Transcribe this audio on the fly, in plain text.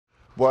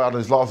Boy, I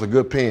just lost a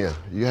good pen.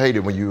 You hate it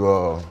when you,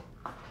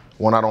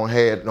 one I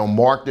don't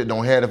marked it,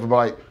 don't had it for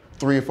like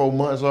 3 or 4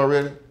 months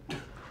already. If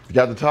you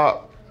got the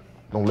top,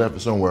 don't left it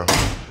somewhere.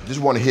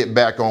 Just want to hit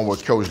back on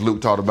what Coach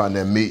Luke talked about in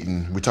that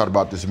meeting. We talked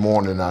about this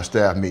morning in our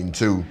staff meeting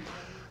too.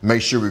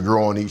 Make sure we're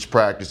growing each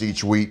practice,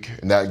 each week,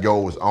 and that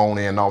goes on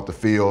and off the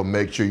field.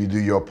 Make sure you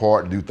do your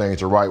part, do things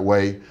the right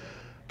way.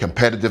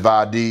 Competitive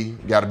ID,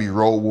 got to be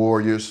road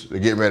warriors. They're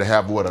getting ready to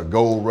have, a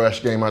gold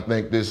rush game, I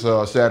think, this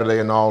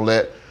Saturday and all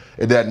that.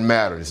 It doesn't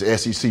matter. It's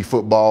SEC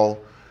football.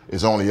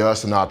 It's only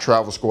us and our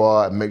travel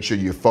squad. Make sure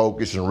you're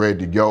focused and ready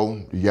to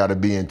go. You got to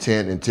be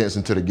intense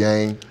into the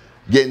game.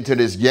 Get into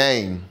this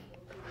game,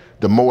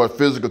 the more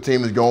physical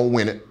team is going to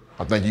win it.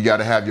 I think you got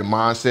to have your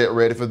mindset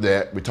ready for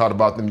that. We talked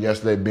about them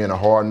yesterday being a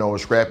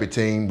hard-nosed, scrappy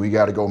team. We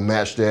got to go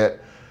match that.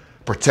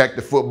 Protect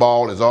the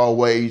football as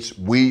always.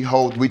 We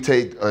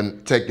take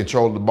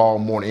control of the ball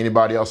more than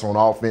anybody else on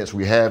offense.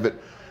 We have it.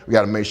 We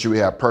got to make sure we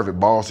have perfect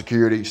ball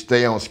security.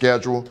 Stay on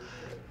schedule.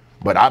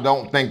 But I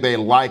don't think they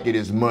like it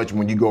as much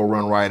when you go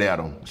run right at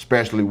him,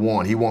 especially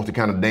one. He wants to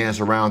kind of dance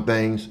around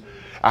things.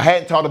 I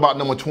hadn't talked about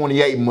number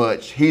 28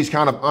 much. He's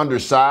kind of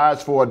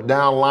undersized for a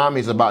down lineman.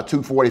 He's about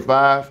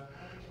 245,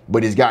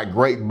 but he's got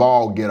great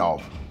ball get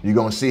off. You're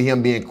going to see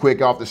him being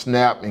quick off the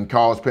snap and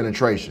cause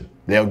penetration.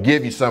 They'll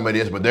give you some of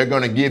this, but they're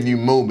going to give you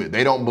movement.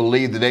 They don't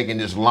believe that they can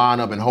just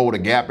line up and hold a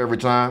gap every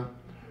time.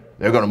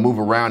 They're going to move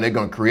around. They're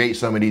going to create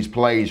some of these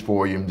plays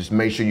for you. Just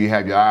make sure you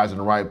have your eyes in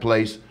the right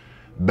place.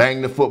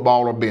 Bang the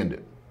football or bend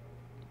it.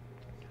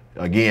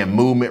 Again,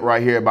 movement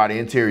right here by the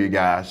interior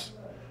guys.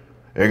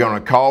 They're going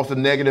to cause the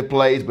negative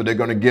plays, but they're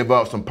going to give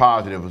up some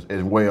positives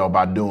as well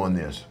by doing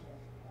this.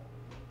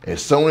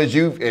 As soon as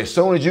you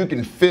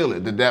can feel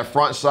it, that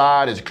front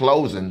side is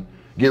closing,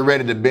 get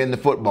ready to bend the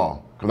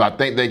football. Because I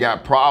think they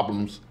got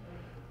problems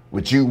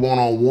with you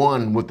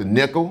one-on-one with the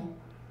nickel,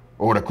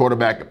 or the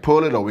quarterback can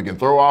pull it, or we can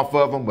throw off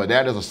of them. But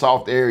that is a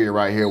soft area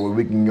right here where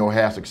we can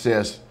have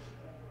success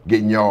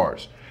getting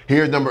yards.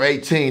 Here's number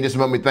 18. This is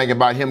what me thinking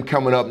about him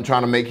coming up and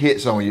trying to make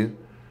hits on you.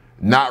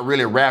 Not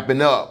really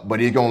wrapping up, but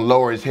he's going to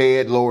lower his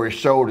head, lower his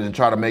shoulders, and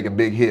try to make a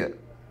big hit.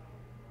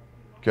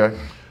 Okay?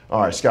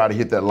 All right, Scotty,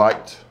 hit that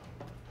light.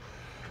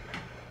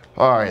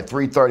 All right,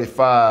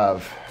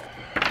 335.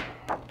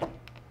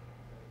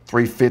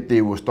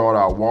 350, we'll start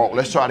our walk.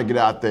 Let's try to get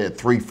out there at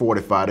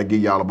 345. That'll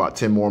give y'all about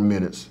 10 more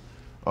minutes.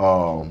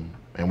 And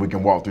we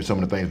can walk through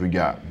some of the things we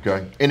got,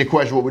 okay? Any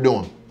questions what we're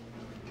doing?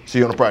 See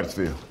you on the practice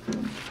field.